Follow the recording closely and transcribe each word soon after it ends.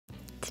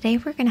today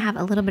we're going to have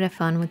a little bit of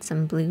fun with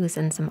some blues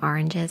and some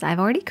oranges. I've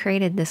already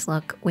created this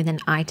look with an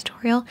eye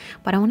tutorial,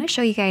 but I want to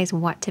show you guys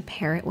what to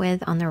pair it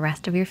with on the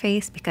rest of your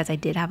face because I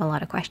did have a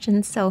lot of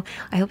questions. So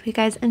I hope you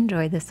guys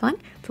enjoy this one.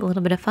 It's a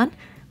little bit of fun.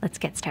 Let's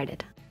get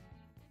started.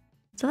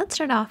 So let's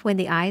start off with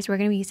the eyes. We're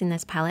going to be using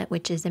this palette,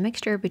 which is a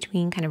mixture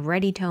between kind of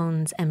reddy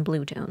tones and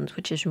blue tones,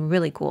 which is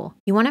really cool.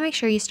 You want to make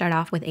sure you start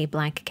off with a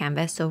blank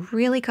canvas, so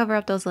really cover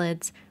up those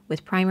lids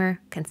with primer,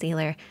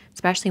 concealer,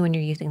 especially when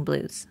you're using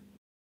blues.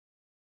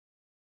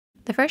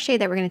 The first shade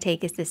that we're going to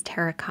take is this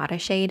terracotta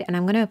shade, and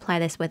I'm going to apply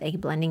this with a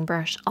blending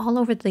brush all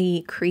over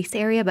the crease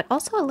area, but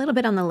also a little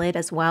bit on the lid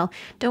as well.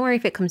 Don't worry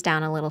if it comes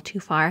down a little too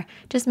far.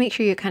 Just make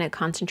sure you're kind of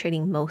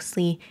concentrating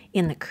mostly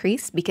in the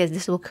crease because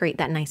this will create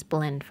that nice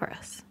blend for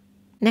us.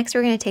 Next,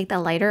 we're going to take the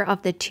lighter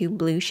of the two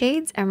blue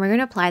shades and we're going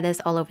to apply this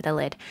all over the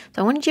lid.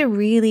 So I wanted you to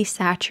really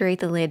saturate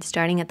the lid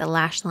starting at the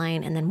lash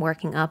line and then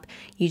working up.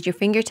 Use your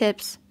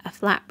fingertips, a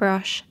flat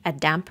brush, a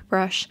damp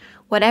brush,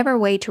 whatever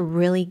way to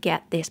really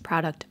get this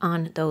product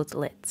on those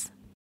lids.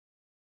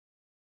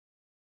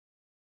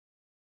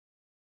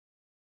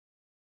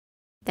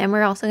 Then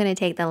we're also going to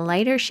take the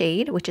lighter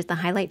shade, which is the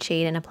highlight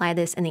shade, and apply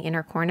this in the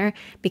inner corner.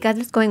 Because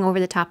it's going over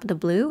the top of the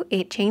blue,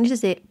 it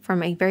changes it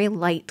from a very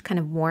light kind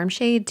of warm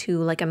shade to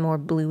like a more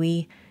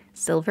bluey,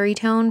 silvery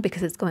tone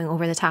because it's going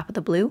over the top of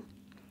the blue.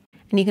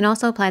 And you can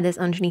also apply this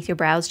underneath your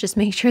brows. Just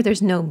make sure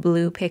there's no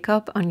blue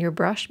pickup on your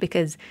brush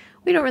because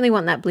we don't really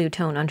want that blue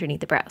tone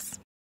underneath the brows.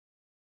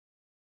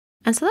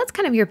 And so that's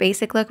kind of your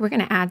basic look. We're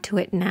going to add to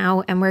it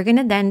now, and we're going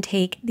to then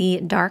take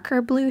the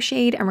darker blue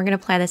shade and we're going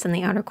to apply this in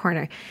the outer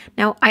corner.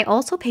 Now, I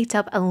also picked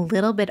up a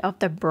little bit of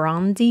the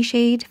bronzy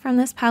shade from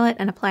this palette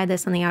and applied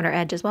this on the outer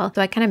edge as well.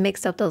 So I kind of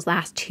mixed up those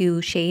last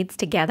two shades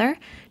together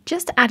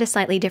just to add a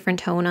slightly different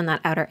tone on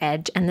that outer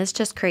edge, and this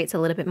just creates a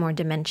little bit more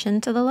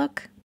dimension to the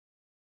look.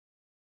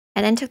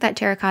 I then took that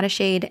terracotta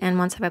shade, and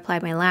once I've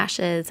applied my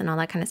lashes and all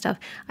that kind of stuff,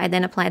 I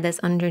then applied this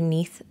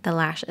underneath the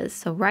lashes.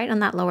 So right on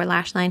that lower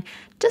lash line,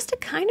 just to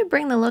kind of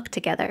bring the look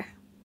together.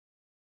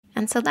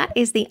 And so that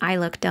is the eye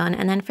look done.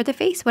 And then for the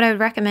face, what I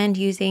would recommend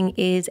using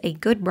is a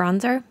good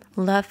bronzer.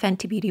 Love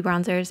Fenty Beauty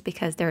bronzers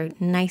because they're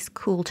a nice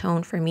cool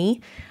tone for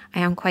me. I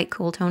am quite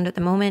cool toned at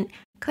the moment.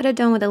 Could have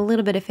done with a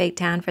little bit of fake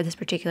tan for this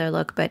particular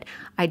look, but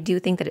I do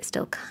think that it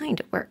still kind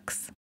of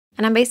works.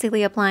 And I'm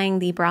basically applying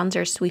the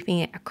bronzer, sweeping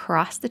it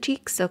across the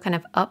cheeks, so kind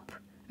of up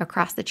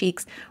across the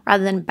cheeks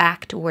rather than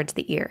back towards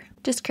the ear.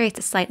 Just creates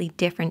a slightly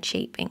different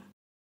shaping.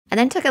 I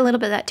then took a little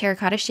bit of that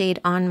terracotta shade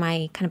on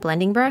my kind of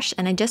blending brush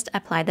and I just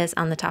applied this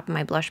on the top of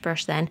my blush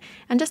brush then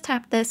and just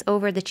tapped this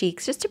over the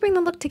cheeks just to bring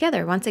the look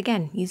together once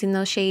again, using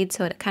those shades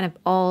so it kind of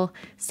all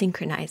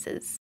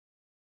synchronizes.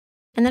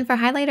 And then for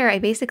highlighter, I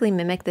basically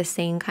mimicked the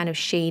same kind of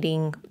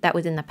shading that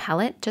was in the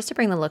palette just to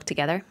bring the look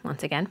together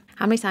once again.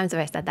 How many times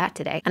have I said that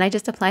today? And I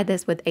just applied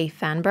this with a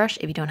fan brush.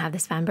 If you don't have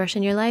this fan brush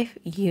in your life,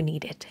 you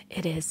need it.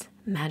 It is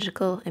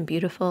magical and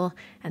beautiful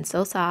and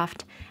so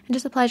soft and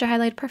just applies your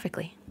highlight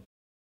perfectly.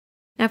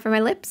 Now for my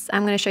lips,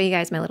 I'm going to show you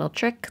guys my little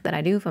trick that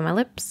I do for my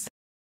lips.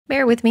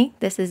 Bear with me.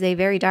 This is a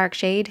very dark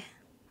shade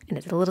and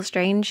it's a little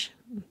strange,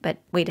 but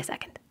wait a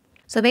second.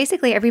 So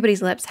basically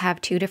everybody's lips have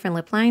two different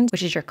lip lines,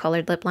 which is your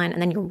colored lip line and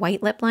then your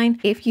white lip line.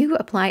 If you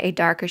apply a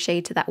darker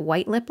shade to that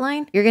white lip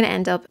line, you're going to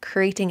end up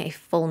creating a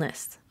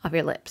fullness of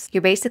your lips.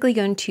 You're basically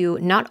going to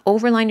not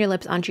overline your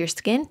lips onto your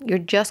skin. You're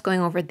just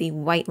going over the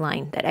white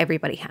line that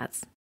everybody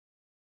has.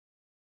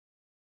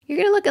 You're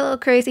going to look a little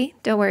crazy.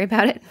 Don't worry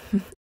about it.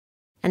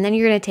 And then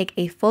you're going to take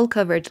a full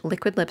coverage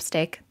liquid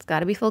lipstick, it's got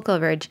to be full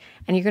coverage,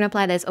 and you're going to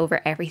apply this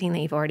over everything that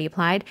you've already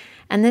applied.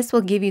 And this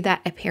will give you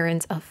that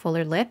appearance of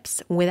fuller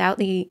lips without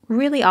the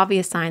really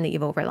obvious sign that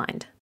you've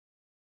overlined.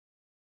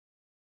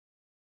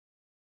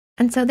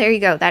 And so there you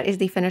go, that is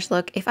the finished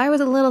look. If I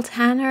was a little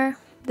tanner,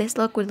 this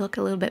look would look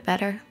a little bit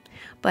better.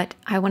 But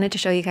I wanted to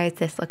show you guys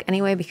this look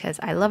anyway because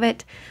I love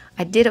it.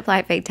 I did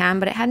apply fake tan,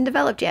 but it hadn't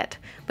developed yet.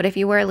 But if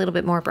you were a little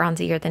bit more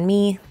bronzier than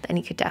me, then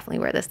you could definitely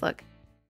wear this look.